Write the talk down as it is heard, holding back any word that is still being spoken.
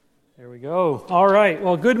There we go. All right.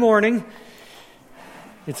 Well, good morning.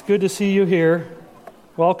 It's good to see you here.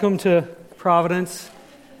 Welcome to Providence.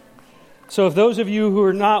 So, if those of you who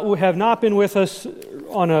have not been with us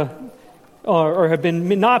or have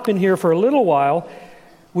not been here for a little while,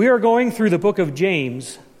 we are going through the book of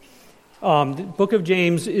James. The book of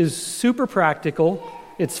James is super practical.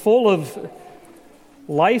 It's full of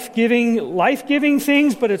life-giving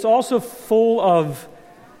things, but it's also full of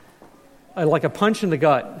like a punch in the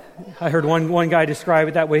gut. I heard one guy describe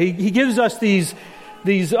it that way. He gives us these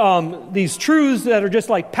truths that are just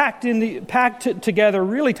like packed together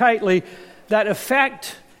really tightly that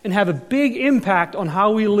affect and have a big impact on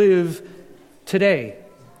how we live today,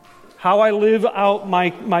 how I live out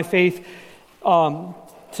my faith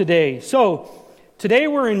today. So today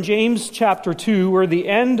we're in James chapter 2. We're at the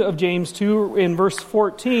end of James 2. In verse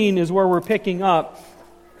 14 is where we're picking up.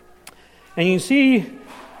 And you can see,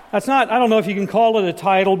 I don't know if you can call it a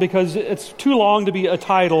title because it's too long to be a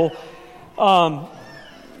title. But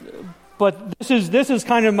this is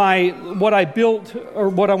kind of what I built, or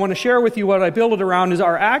what I want to share with you, what I build it around is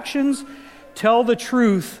our actions tell the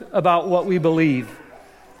truth about what we believe.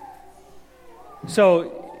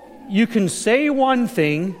 So you can say one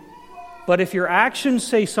thing, but if your actions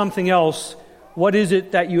say something else, what is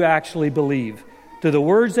it that you actually believe? Do the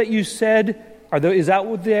words that you said, is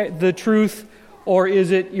that the truth? Or is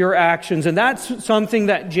it your actions? And that's something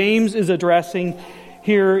that James is addressing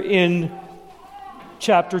here in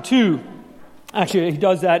chapter 2. Actually, he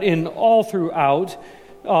does that in all throughout,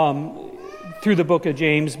 through the book of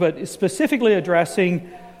James, but specifically addressing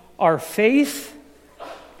our faith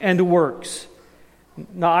and works.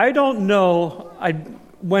 Now, I don't know,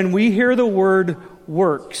 when we hear the word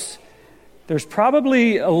works, there's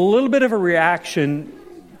probably a little bit of a reaction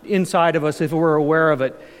inside of us if we're aware of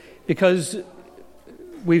it, because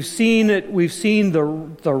we've seen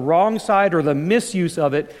the wrong side or the misuse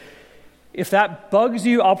of it. If that bugs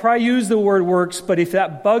you, I'll probably use the word works, but if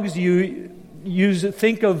that bugs you,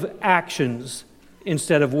 think of actions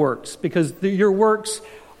instead of works, because your works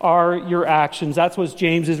are your actions. That's what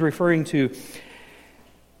James is referring to.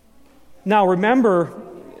 Now remember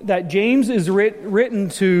that James is written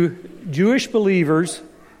to Jewish believers.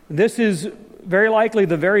 This is very likely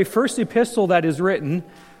the very first epistle that is written.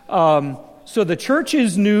 So the church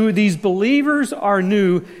is new, these believers are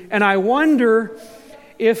new, and I wonder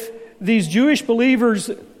if these Jewish believers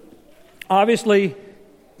obviously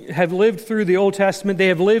have lived through the Old Testament,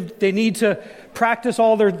 they need to practice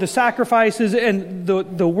all the sacrifices and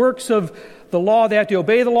the works of the law, they have to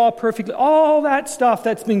obey the law perfectly, all that stuff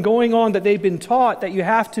that's been going on that they've been taught that you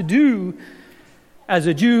have to do as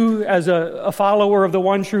a Jew, as a follower of the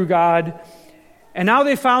one true God. And now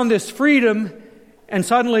they found this freedom, and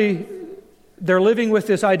suddenly they're living with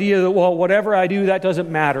this idea that, well, whatever I do, that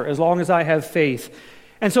doesn't matter as long as I have faith.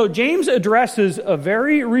 And so James addresses a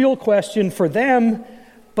very real question for them,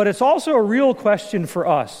 but it's also a real question for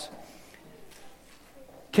us.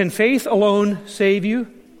 Can faith alone save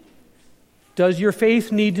you? Does your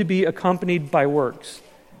faith need to be accompanied by works?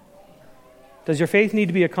 Does your faith need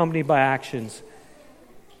to be accompanied by actions?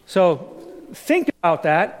 So think about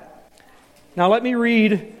that. Now let me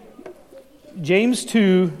read James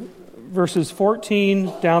 2, verses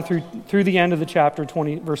 14 down through the end of the chapter,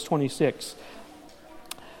 verse 26.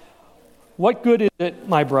 What good is it,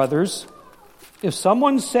 my brothers, if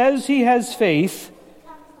someone says he has faith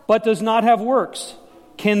but does not have works?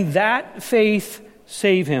 Can that faith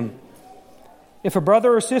save him? If a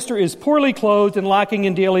brother or sister is poorly clothed and lacking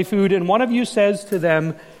in daily food, and one of you says to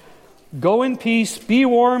them, "Go in peace, be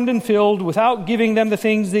warmed and filled," without giving them the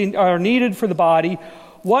things that are needed for the body,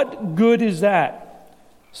 what good is that?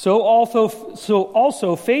 So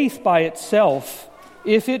also faith by itself,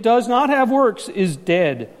 if it does not have works, is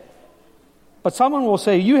dead. But someone will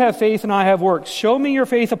say, "You have faith and I have works. Show me your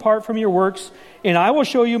faith apart from your works, and I will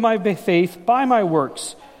show you my faith by my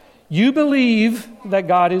works. You believe that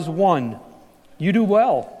God is one. You do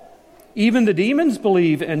well. Even the demons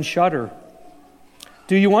believe and shudder.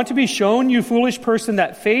 Do you want to be shown, you foolish person,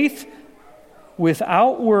 that faith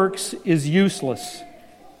without works is useless?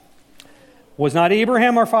 Was not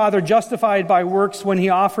Abraham our father justified by works when he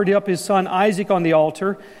offered up his son Isaac on the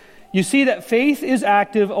altar? You see that faith is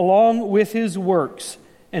active along with his works,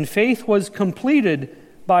 and faith was completed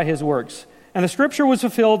by his works. And the scripture was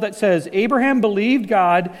fulfilled that says, Abraham believed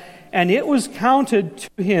God, and it was counted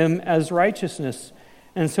to him as righteousness.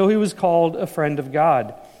 And so he was called a friend of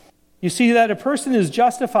God. You see that a person is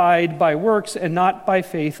justified by works and not by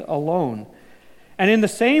faith alone. And in the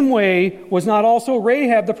same way was not also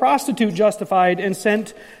Rahab the prostitute justified and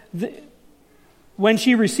sent when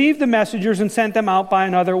she received the messengers and sent them out by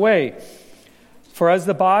another way. For as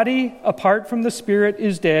the body apart from the spirit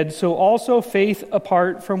is dead, so also faith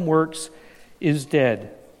apart from works is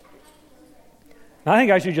dead. I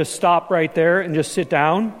think I should just stop right there and just sit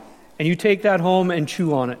down, and you take that home and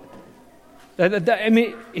chew on it.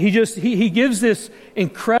 He gives this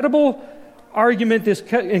incredible argument, this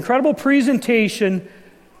incredible presentation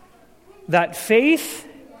that faith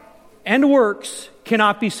and works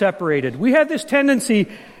cannot be separated. We have this tendency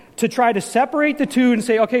to try to separate the two and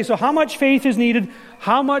say, okay, so how much faith is needed?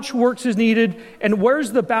 How much works is needed? And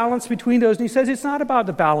where's the balance between those? And he says it's not about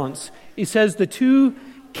the balance. He says the two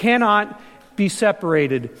cannot be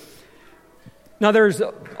separated. Now, there's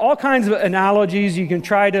all kinds of analogies you can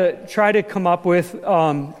try to come up with,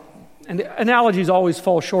 and analogies always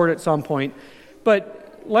fall short at some point.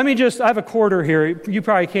 But I have a quarter here. You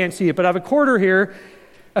probably can't see it, but I have a quarter here.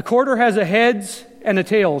 A quarter has a heads and a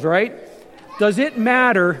tails, right? Does it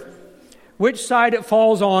matter which side it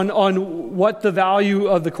falls on what the value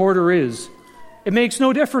of the quarter is? It makes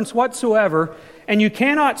no difference whatsoever, and you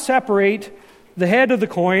cannot separate the head of the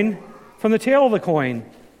coin from the tail of the coin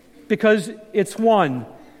because it's one.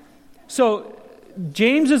 So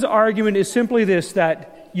James's argument is simply this,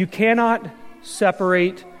 that you cannot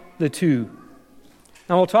separate the two.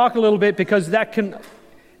 Now we'll talk a little bit because that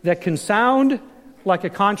can sound like a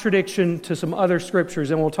contradiction to some other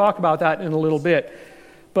scriptures, and we'll talk about that in a little bit.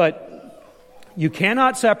 But you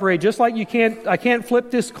cannot separate, just like I can't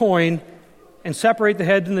flip this coin and separate the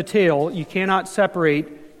head and the tail. You cannot separate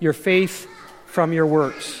your faith from your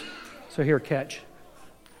works. So here, catch.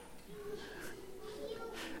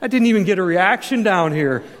 I didn't even get a reaction down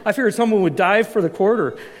here. I figured someone would dive for the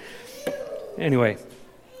quarter. Anyway,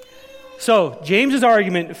 so James's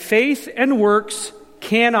argument, faith and works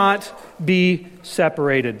cannot be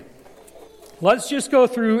separated. Let's just go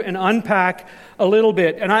through and unpack a little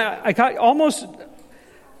bit. And I'm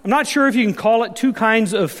not sure if you can call it two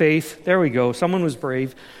kinds of faith. There we go. Someone was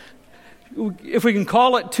brave. If we can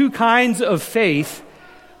call it two kinds of faith.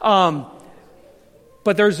 But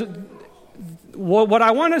there's what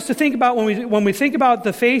I want us to think about when we think about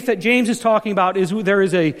the faith that James is talking about is there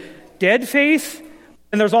is a dead faith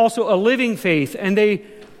and there's also a living faith, and they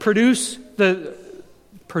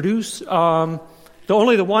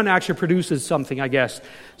only the one actually produces something, I guess.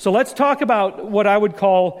 So let's talk about what I would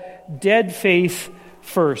call dead faith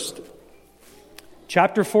first.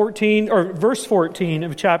 Chapter 14, or verse 14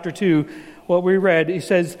 of chapter 2, what we read, he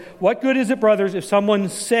says, "What good is it, brothers, if someone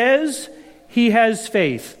says he has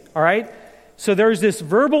faith?" All right? So there's this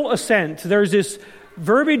verbal assent. There's this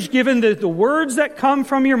verbiage given, the words that come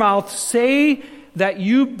from your mouth say that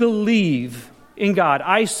you believe in God.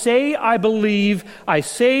 I say I believe. I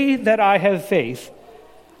say that I have faith.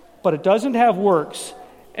 But it doesn't have works.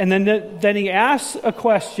 And then he asks a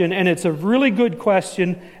question, and it's a really good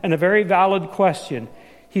question and a very valid question.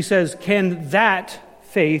 He says, can that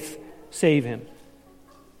faith save him?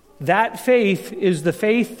 That faith is the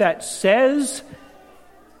faith that says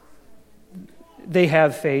they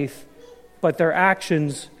have faith, but their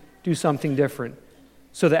actions do something different.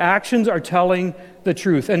 So the actions are telling the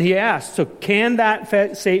truth. And he asks, so can that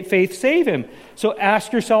faith save him? So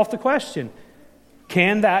ask yourself the question,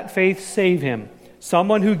 can that faith save him?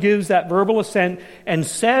 Someone who gives that verbal assent and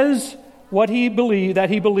says what he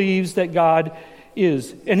believes that God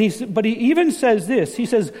is. But he even says this. He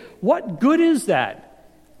says, what good is that?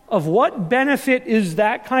 Of what benefit is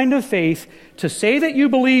that kind of faith to say that you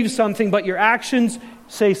believe something, but your actions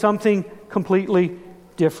say something completely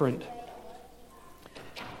different?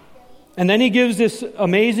 And then he gives this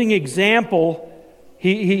amazing example.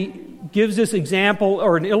 He gives this example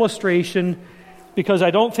or an illustration because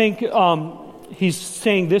I don't think he's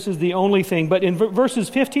saying this is the only thing. But in verses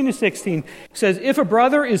 15 to 16, he says, if a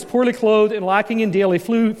brother is poorly clothed and lacking in daily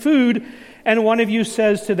food, and one of you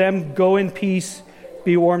says to them, go in peace,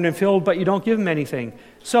 be warmed and filled, but you don't give him anything.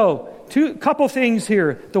 So, couple things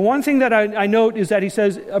here. The one thing that I note is that he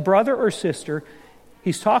says a brother or sister.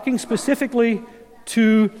 He's talking specifically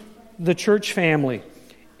to the church family.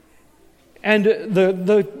 And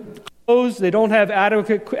the clothes, they don't have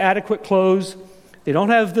adequate clothes. They don't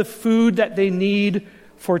have the food that they need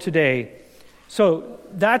for today. So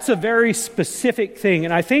that's a very specific thing.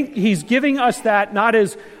 And I think he's giving us that not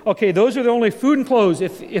as, okay, those are the only food and clothes,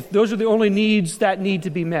 if those are the only needs that need to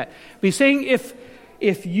be met. But he's saying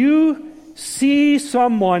if you see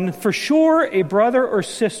someone, for sure a brother or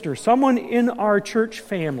sister, someone in our church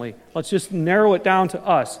family, let's just narrow it down to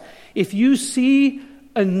us. If you see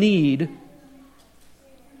a need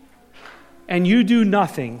and you do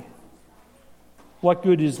nothing, what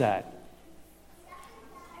good is that?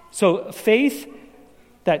 So faith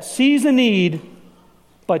that sees a need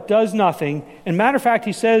but does nothing. And matter of fact,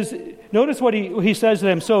 he says, notice what he says to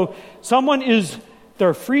them. So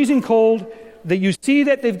they're freezing cold, that you see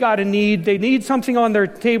that they've got a need, they need something on their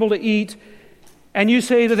table to eat, and you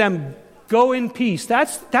say to them, go in peace.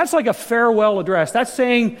 That's like a farewell address. That's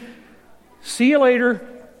saying, see you later.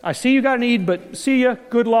 I see you got a need, but see ya.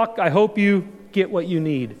 Good luck. I hope you get what you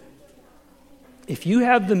need. If you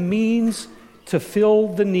have the means to fill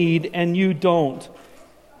the need and you don't,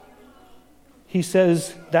 he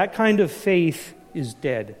says that kind of faith is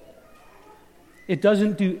dead. It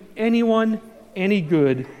doesn't do anyone any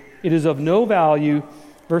good. It is of no value.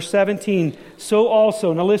 Verse 17, so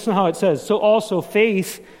also, now listen how it says, so also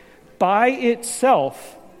faith by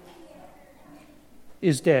itself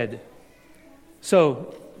is dead.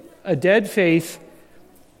 So, a dead faith,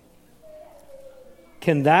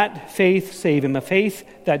 can that faith save him? A faith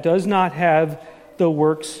that does not have the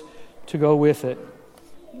works to go with it.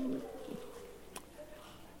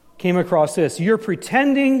 Came across this. You're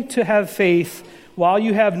pretending to have faith while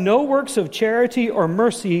you have no works of charity or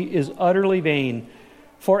mercy is utterly vain.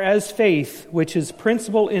 For as faith, which is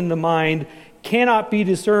principle in the mind, cannot be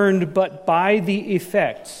discerned but by the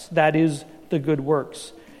effects, that is, the good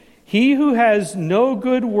works. He who has no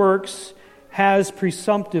good works has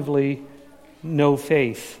presumptively no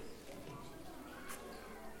faith.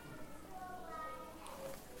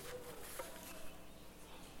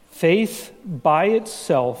 Faith by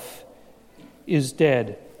itself is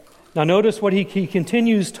dead. Now notice what he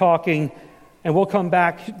continues talking, and we'll come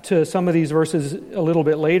back to some of these verses a little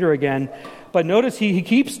bit later again. But notice he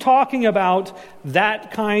keeps talking about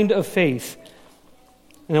that kind of faith.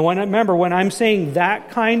 And remember, when I'm saying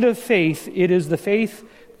that kind of faith, it is the faith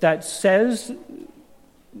that says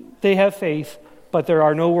they have faith, but there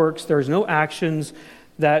are no works, there's no actions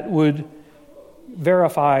that would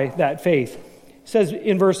verify that faith. It says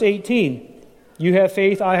in verse 18, you have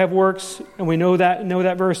faith, I have works, and we know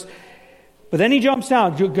that verse. But then he jumps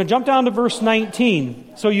down. Jump down to verse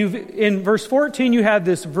 19. So in verse 14, you have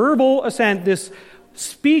this verbal assent, this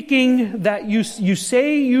speaking that you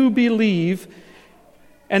say you believe.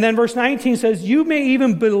 And then verse 19 says, you may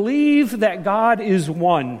even believe that God is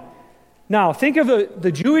one. Now, think of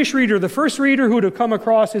the Jewish reader, the first reader who would have come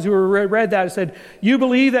across as who read that and said, you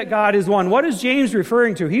believe that God is one. What is James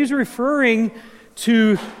referring to? He's referring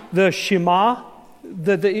to the Shema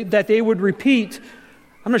that they would repeat.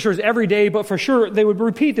 I'm not sure it's every day, but for sure they would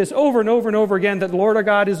repeat this over and over and over again, that the Lord our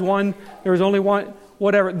God is one, there is only one,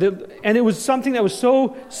 whatever. And it was something that was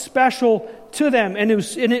so special to them, and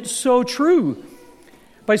it's so true.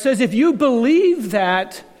 But he says, if you believe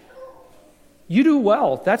that, you do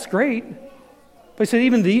well. That's great. But he said,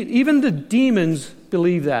 even the demons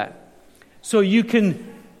believe that. So you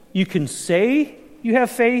can say you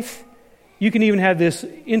have faith. You can even have this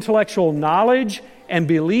intellectual knowledge and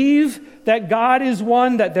believe that God is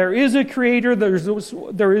one, that there is a creator, there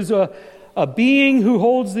is a being who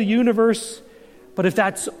holds the universe. But if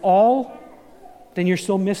that's all, then you're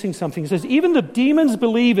still missing something. He says, even the demons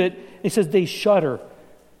believe it. He says they shudder.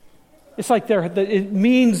 It's like it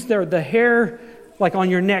means the hair like on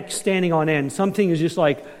your neck standing on end. Something is just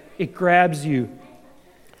like, it grabs you.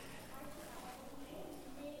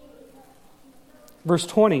 Verse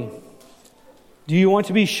 20. Do you want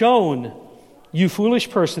to be shown, you foolish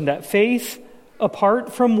person, that faith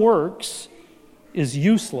apart from works is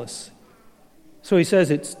useless? So he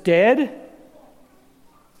says it's dead.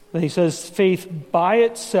 Then he says faith by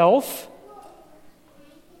itself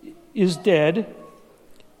is dead.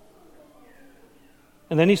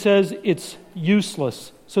 And then he says it's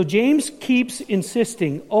useless. So James keeps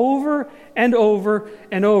insisting over and over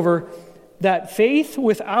and over that faith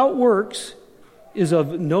without works is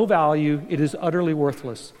of no value. It is utterly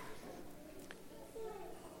worthless.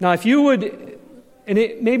 Now, if you would, and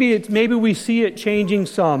maybe we see it changing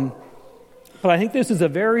some, but I think this is a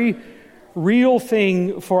very real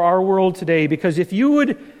thing for our world today. Because if you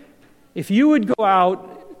would go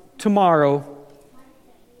out tomorrow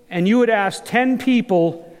and you would ask 10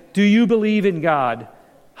 people, do you believe in God?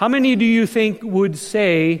 How many do you think would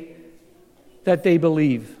say that they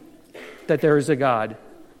believe that there is a God?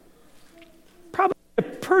 Probably a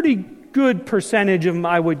pretty good percentage of them,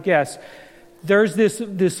 I would guess. There's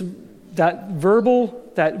that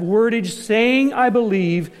verbal, that wordage saying, I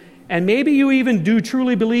believe, and maybe you even do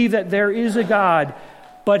truly believe that there is a God,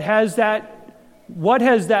 but what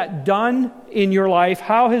has that done in your life?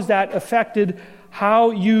 How has that affected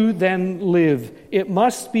how you then live? It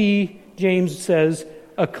must be, James says,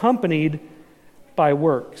 accompanied by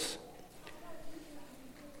works.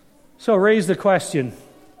 So raise the question,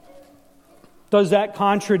 does that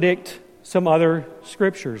contradict some other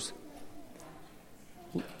scriptures.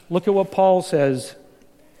 Look at what Paul says.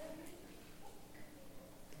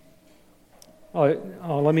 Now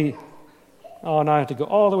I have to go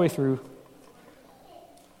all the way through.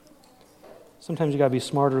 Sometimes you got to be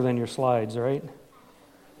smarter than your slides, right?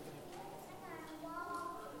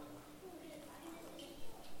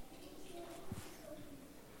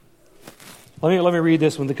 Let me read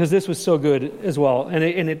this one, because this was so good as well, and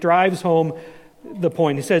it drives home the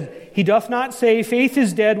point. He said, "He doth not say, faith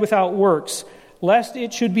is dead without works, lest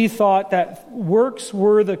it should be thought that works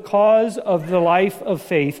were the cause of the life of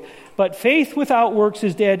faith. But faith without works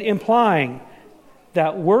is dead, implying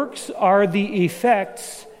that works are the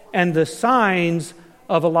effects and the signs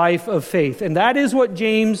of a life of faith." And that is what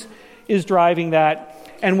James is driving that,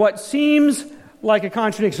 and what seems like a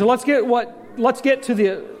contradiction. So let's get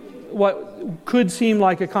to what could seem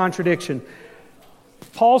like a contradiction.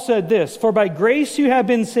 Paul said this, "For by grace you have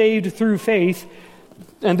been saved through faith,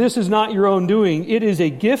 and this is not your own doing. It is a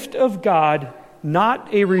gift of God, not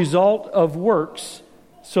a result of works,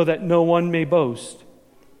 so that no one may boast."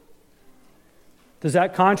 Does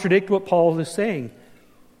that contradict what Paul is saying?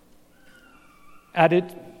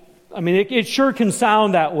 It sure can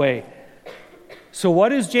sound that way. So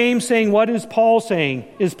what is James saying? What is Paul saying?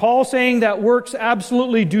 Is Paul saying that works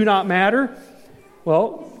absolutely do not matter?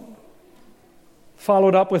 Well,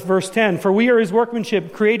 followed up with verse 10. "For we are his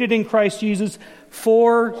workmanship, created in Christ Jesus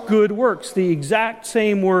for good works." The exact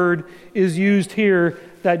same word is used here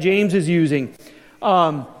that James is using.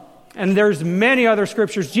 And there's many other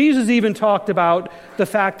scriptures. Jesus even talked about the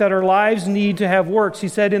fact that our lives need to have works. He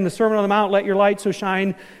said in the Sermon on the Mount, "Let your light so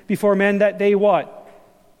shine before men that they" what?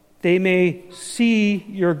 "They may see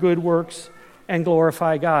your good works and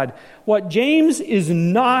glorify God." What James is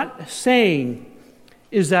not saying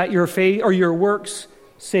is that your faith or your works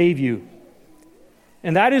save you.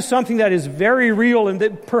 And that is something that is very real, and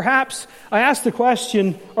that perhaps I asked the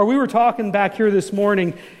question, or we were talking back here this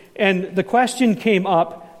morning, and the question came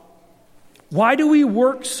up, why do we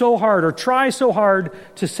work so hard or try so hard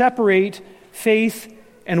to separate faith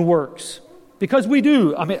and works? Because we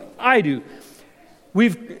do. I do.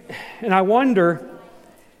 And I wonder,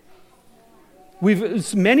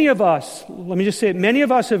 many of us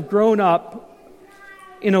have grown up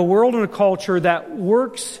in a world and a culture that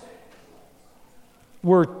works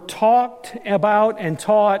were talked about and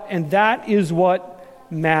taught, and that is what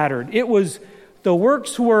mattered. The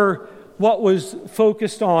works were what was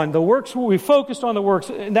focused on. We focused on the works,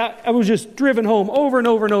 and that was just driven home over and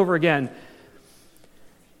over and over again.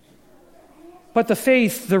 But the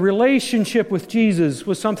faith, the relationship with Jesus,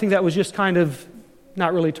 was something that was just kind of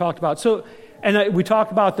not really talked about. So, and we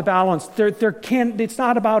talked about the balance. It's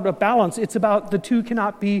not about a balance. It's about the two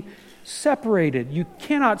cannot be separated. You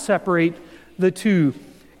cannot separate the two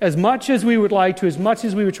as much as we would like to, as much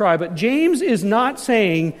as we would try. But James is not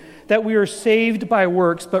saying that we are saved by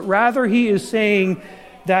works, but rather he is saying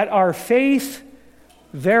that our faith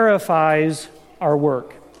verifies our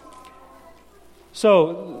work.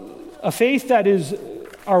 So, a faith that is,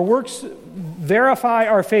 our works verify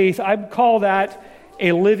our faith, I'd call that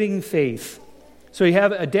a living faith. So you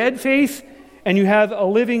have a dead faith and you have a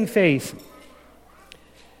living faith.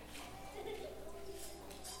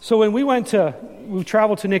 So when we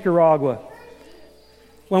traveled to Nicaragua,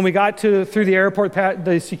 when we got through the airport,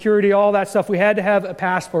 the security, all that stuff, we had to have a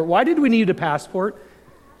passport. Why did we need a passport?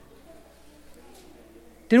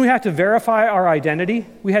 Didn't we have to verify our identity?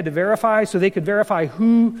 We had to verify so they could verify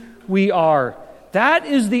who we are. That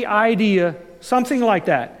is the idea, something like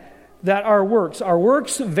that our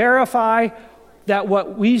works verify that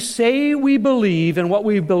what we say we believe and what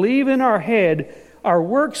we believe in our head, our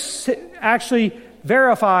works actually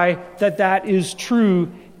verify that that is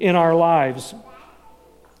true in our lives.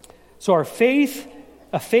 So our faith,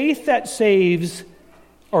 a faith that saves,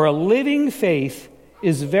 or a living faith,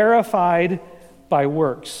 is verified by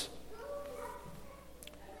works.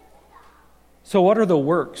 So what are the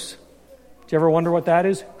works? Do you ever wonder what that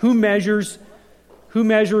is? Who measures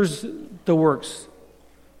the works?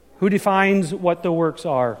 Who defines what the works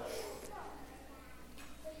are?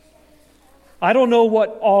 I don't know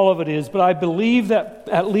what all of it is, but I believe that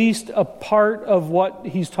at least a part of what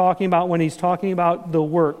he's talking about when he's talking about the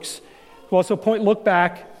works. We'll also look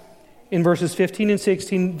back in verses 15 and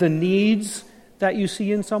 16, the needs that you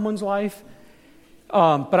see in someone's life.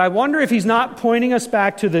 But I wonder if he's not pointing us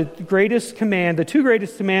back to the greatest command, the two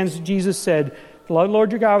greatest commands Jesus said, to love the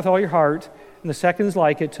Lord your God with all your heart, and the second is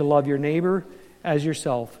like it, to love your neighbor as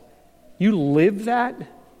yourself. You live that?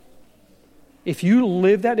 If you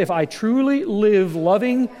live that, if I truly live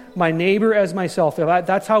loving my neighbor as myself,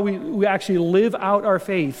 that's how we actually live out our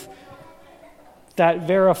faith, that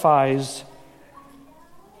verifies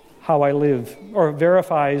how I live, or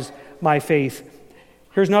verifies my faith.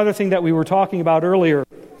 Here's another thing that we were talking about earlier.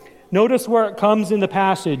 Notice where it comes in the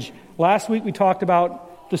passage. Last week we talked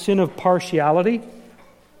about the sin of partiality.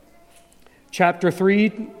 Chapter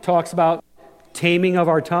 3 talks about taming of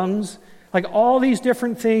our tongues. Like, all these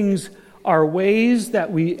different things are ways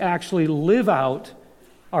that we actually live out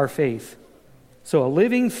our faith. So a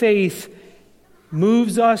living faith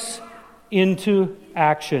moves us into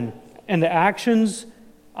action. And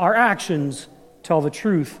our actions tell the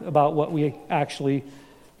truth about what we actually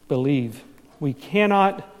believe. We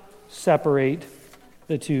cannot separate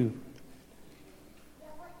the two.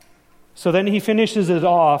 So then he finishes it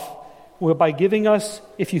off by giving us,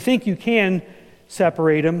 if you think you can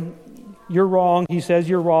separate them, you're wrong. He says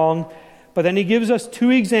you're wrong. But then he gives us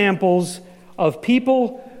two examples of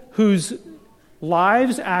people whose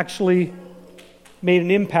lives actually made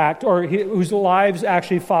an impact, or whose lives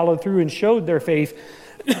actually followed through and showed their faith,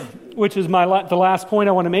 which is the last point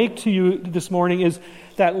I want to make to you this morning, is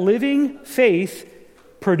that living faith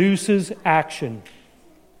produces action.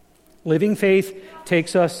 Living faith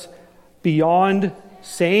takes us beyond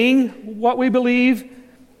saying what we believe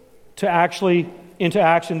to actually into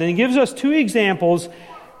action. Then he gives us two examples.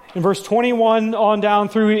 In verse 21 on down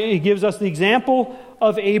through, he gives us the example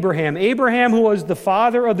of Abraham. Abraham, who was the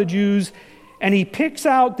father of the Jews, and he picks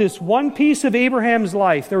out this one piece of Abraham's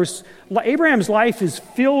life. Abraham's life is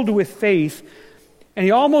filled with faith, and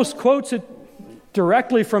he almost quotes it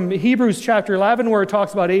directly from Hebrews chapter 11, where it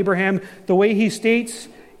talks about Abraham, the way he states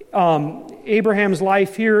Abraham's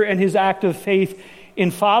life here and his act of faith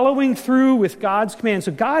in following through with God's command.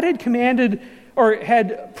 So God had commanded, or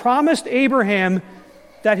had promised Abraham,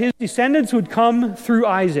 that his descendants would come through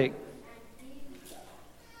Isaac.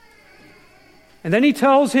 And then he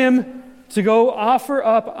tells him to go offer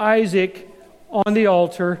up Isaac on the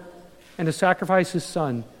altar and to sacrifice his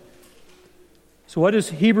son. So what does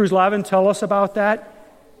Hebrews 11 tell us about that?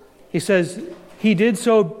 He says he did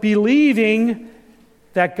so believing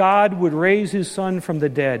that God would raise his son from the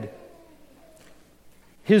dead.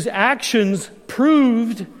 His actions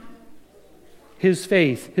proved his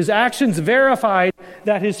faith. His actions verified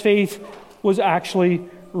that his faith was actually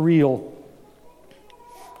real.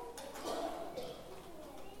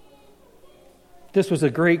 This was a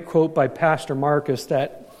great quote by Pastor Marcus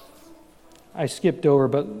that I skipped over,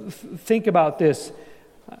 but think about this.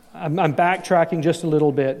 I'm backtracking just a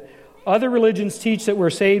little bit. Other religions teach that we're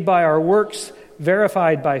saved by our works,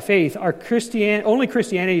 verified by faith. Only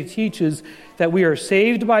Christianity teaches that we are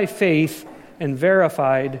saved by faith and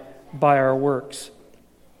verified by our works.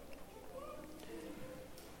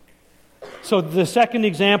 So the second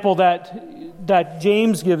example that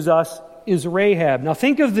James gives us is Rahab. Now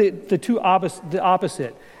think of the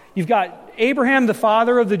opposite. You've got Abraham, the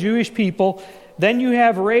father of the Jewish people. Then you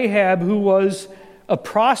have Rahab, who was a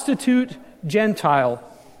prostitute Gentile.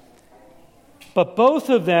 But both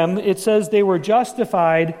of them, it says they were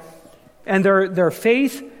justified, and their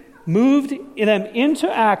faith moved them into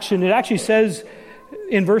action. It actually says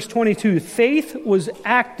in verse 22, faith was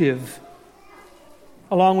active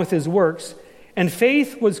along with his works, and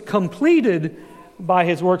faith was completed by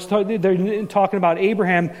his works. They're talking about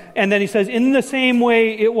Abraham. And then he says, in the same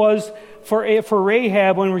way it was for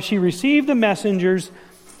Rahab when she received the messengers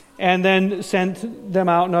and then sent them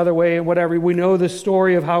out another way and whatever. We know the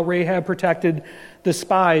story of how Rahab protected the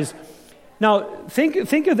spies. Now, think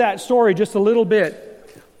of that story just a little bit.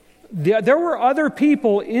 There were other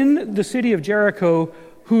people in the city of Jericho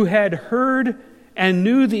who had heard and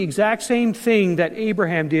knew the exact same thing that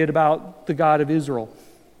Abraham did about the God of Israel.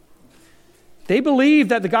 They believed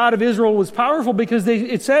that the God of Israel was powerful because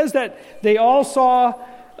it says that they all saw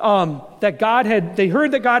they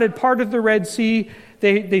heard that God had parted the Red Sea.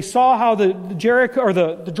 They saw how the Jericho or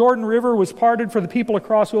the Jordan River was parted for the people to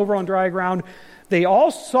cross over on dry ground. They all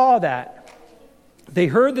saw that. They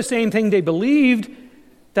heard the same thing. They believed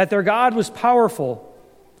that their God was powerful.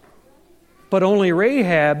 But only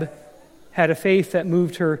Rahab had a faith that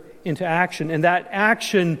moved her into action. And that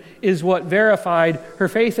action is what verified her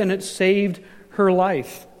faith, and it saved her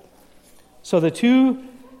life. So the two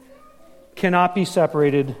cannot be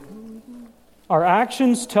separated. Our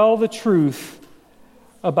actions tell the truth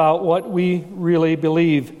about what we really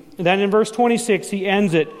believe. And then in verse 26, he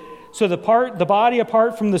ends it. So the body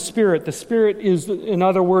apart from the spirit is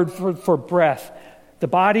another word for breath. The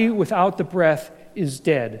body without the breath is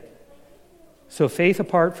dead. So faith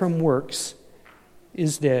apart from works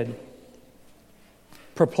is dead.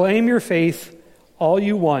 Proclaim your faith all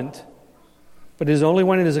you want, but it is only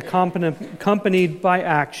when it is accompanied by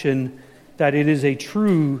action that it is a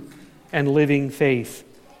true and living faith.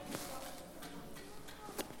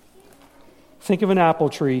 Think of an apple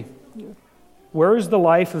tree. Where is the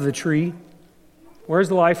life of the tree? Where is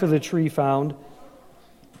the life of the tree found?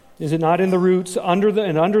 Is it not in the roots, under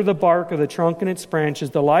the bark of the trunk and its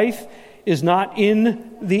branches? The life is not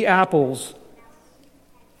in the apples.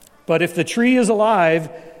 But if the tree is alive,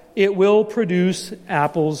 it will produce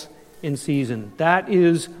apples in season. That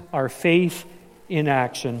is our faith in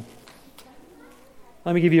action.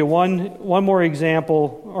 Let me give you one more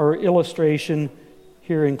example or illustration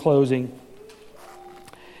here in closing.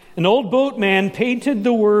 An old boatman painted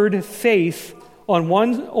the word faith on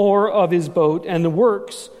one oar of his boat and the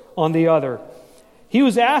works on the other. He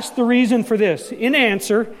was asked the reason for this. In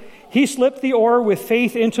answer, he slipped the oar with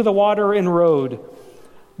faith into the water and rowed.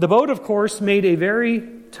 The boat, of course, made a very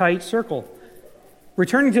tight circle.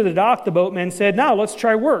 Returning to the dock, the boatman said, "Now let's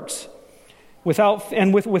try works without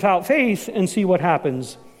faith and see what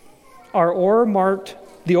happens."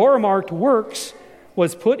 The oar marked works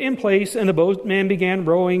was put in place, and the boatman began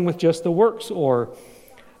rowing with just the works oar.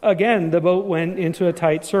 Again, the boat went into a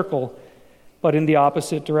tight circle, but in the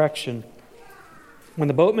opposite direction. When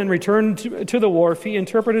the boatman returned to the wharf, he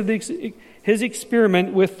interpreted his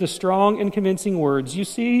experiment with the strong and convincing words, "You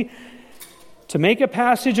see, to make a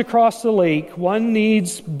passage across the lake, one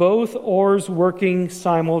needs both oars working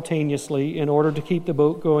simultaneously in order to keep the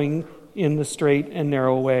boat going in the straight and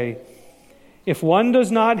narrow way. If one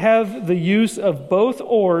does not have the use of both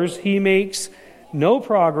oars, he makes no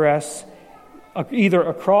progress either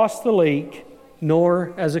across the lake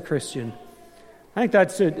nor as a Christian." I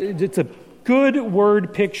think it's a good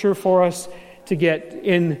word picture for us to get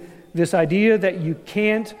in this idea that you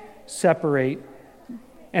can't separate.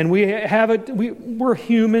 And we're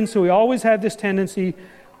human, so we always have this tendency.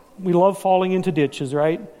 We love falling into ditches,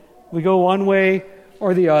 right? We go one way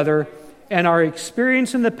or the other, and our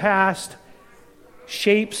experience in the past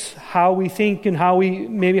shapes how we think and how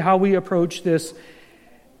we approach this.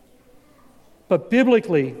 But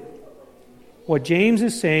biblically, what James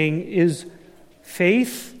is saying is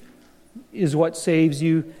faith is what saves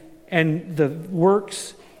you, and the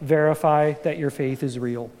works verify that your faith is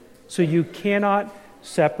real. So you cannot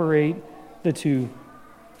separate the two.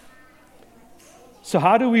 So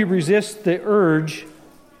how do we resist the urge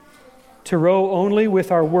to row only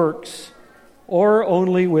with our works or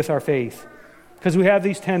only with our faith? Because we have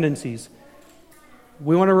these tendencies.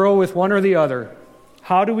 We want to row with one or the other.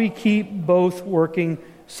 How do we keep both working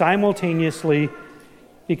simultaneously?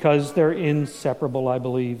 Because they're inseparable, I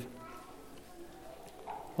believe.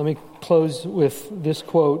 Let me close with this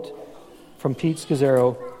quote from Pete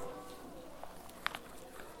Scazzaro.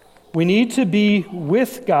 We need to be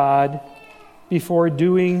with God before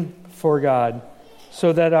doing for God,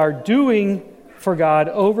 so that our doing for God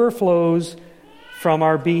overflows from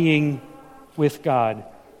our being with God.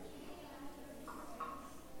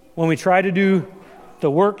 When we try to do the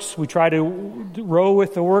works, we try to row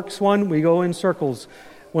with the works one, we go in circles.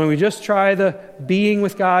 When we just try the being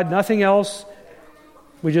with God, nothing else,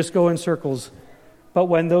 we just go in circles. But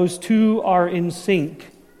when those two are in sync,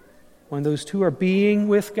 when those two are being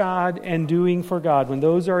with God and doing for God, when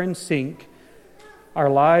those are in sync, our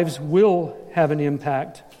lives will have an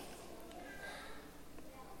impact.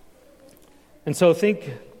 And so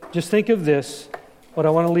just think of this. What I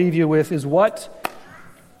want to leave you with is what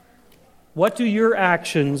do your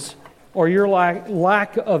actions or your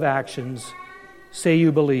lack of actions say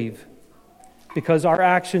you believe? Because our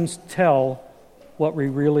actions tell what we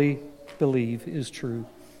really believe is true.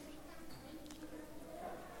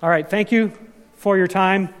 All right, thank you for your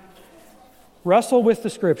time. Wrestle with the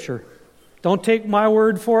Scripture. Don't take my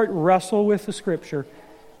word for it. Wrestle with the Scripture.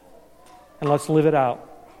 And let's live it out.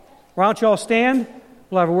 Why don't you all stand?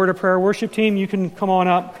 We'll have a word of prayer. Worship team, you can come on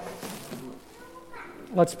up.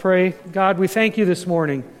 Let's pray. God, we thank you this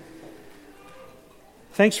morning.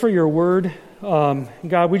 Thanks for your word.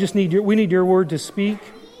 God, we need your word to speak.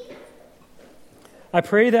 I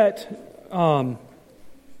pray that,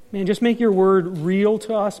 just make your word real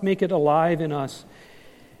to us, make it alive in us.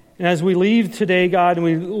 And as we leave today, God,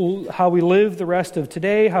 and how we live the rest of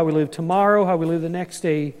today, how we live tomorrow, how we live the next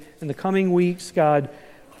day, in the coming weeks, God,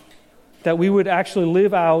 that we would actually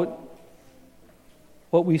live out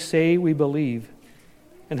what we say we believe.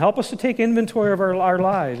 And help us to take inventory of our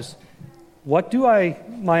lives. What do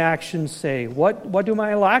my actions say? What do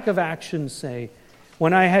my lack of actions say?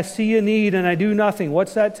 When I see a need and I do nothing,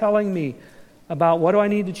 what's that telling me about what do I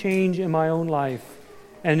need to change in my own life?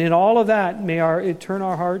 And in all of that, may it turn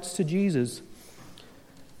our hearts to Jesus,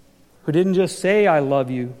 who didn't just say, "I love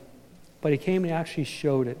you," but he came and actually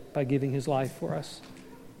showed it by giving his life for us.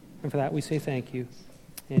 And for that we say thank you.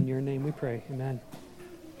 In your name we pray. Amen.